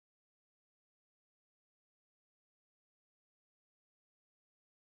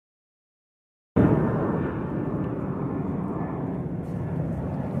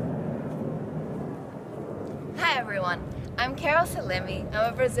everyone, I'm Seleme.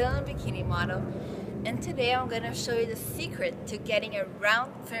 I'm a Brazilian bikini model, and today I'm going to show you the secret to getting a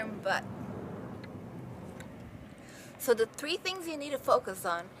round, firm butt. So the three things you need to focus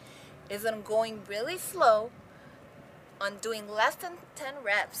on is on going really slow, on doing less than 10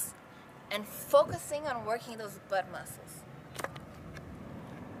 reps, and focusing on working those butt muscles.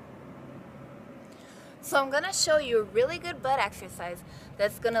 So I'm going to show you a really good butt exercise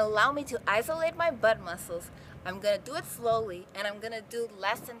that's going to allow me to isolate my butt muscles. I'm going to do it slowly, and I'm going to do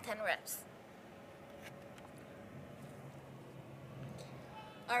less than 10 reps.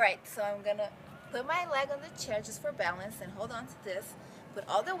 Alright, so I'm going to put my leg on the chair just for balance and hold on to this. Put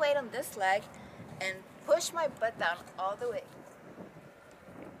all the weight on this leg and push my butt down all the way.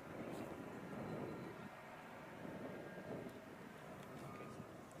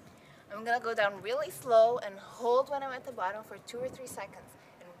 I'm going to go down really slow and hold when I'm at the bottom for 2 or 3 seconds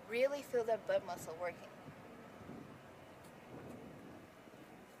and really feel that butt muscle working.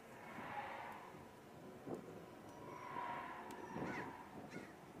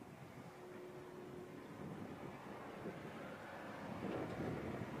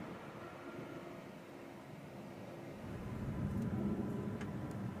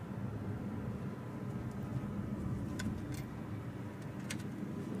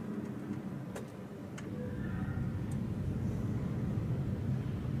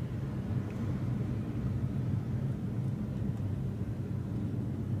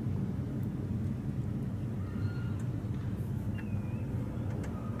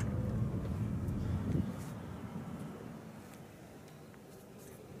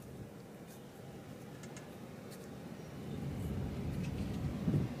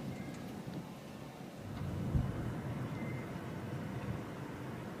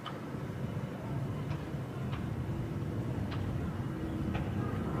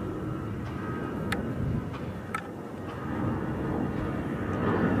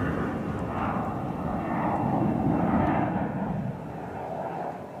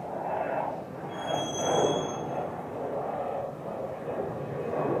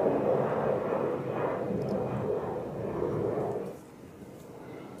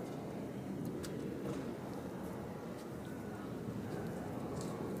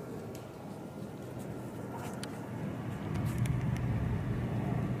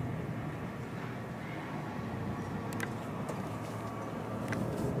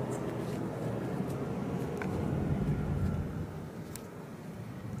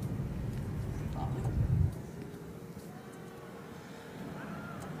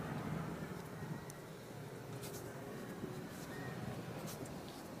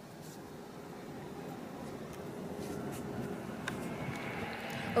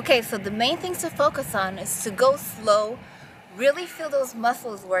 Okay, so the main things to focus on is to go slow, really feel those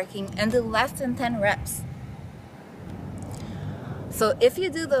muscles working, and do less than 10 reps. So if you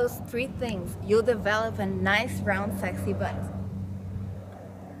do those 3 things, you'll develop a nice, round, sexy butt.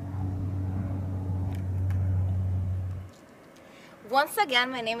 Once again,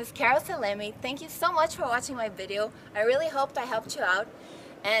 my name is Seleme. Thank you so much for watching my video. I really hoped I helped you out.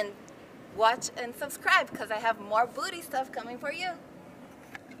 And watch and subscribe because I have more booty stuff coming for you.